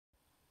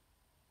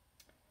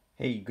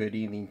Hey, good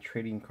evening,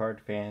 trading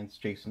card fans.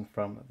 Jason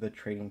from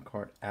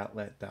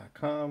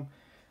thetradingcardoutlet.com.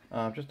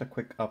 Just a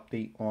quick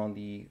update on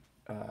the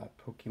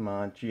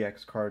Pokemon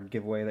GX card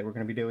giveaway that we're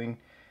going to be doing.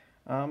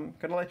 I'm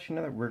going to let you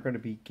know that we're going to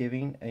be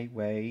giving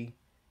away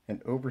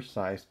an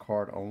oversized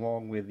card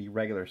along with the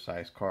regular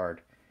size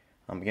card.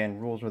 Again,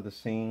 rules are the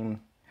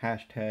same.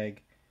 Hashtag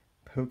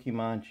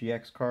Pokemon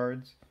GX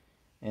cards.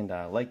 And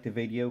like the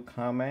video,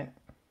 comment.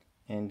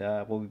 And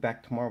we'll be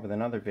back tomorrow with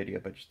another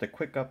video. But just a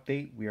quick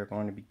update, we are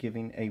going to be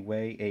giving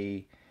away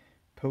a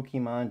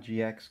Pokemon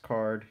GX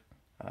card,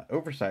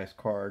 oversized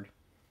card,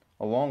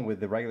 along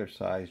with the regular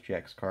size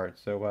GX card.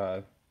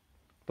 So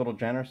little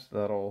generous,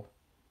 little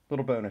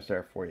bonus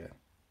there for you.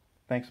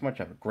 Thanks so much.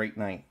 Have a great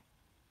night.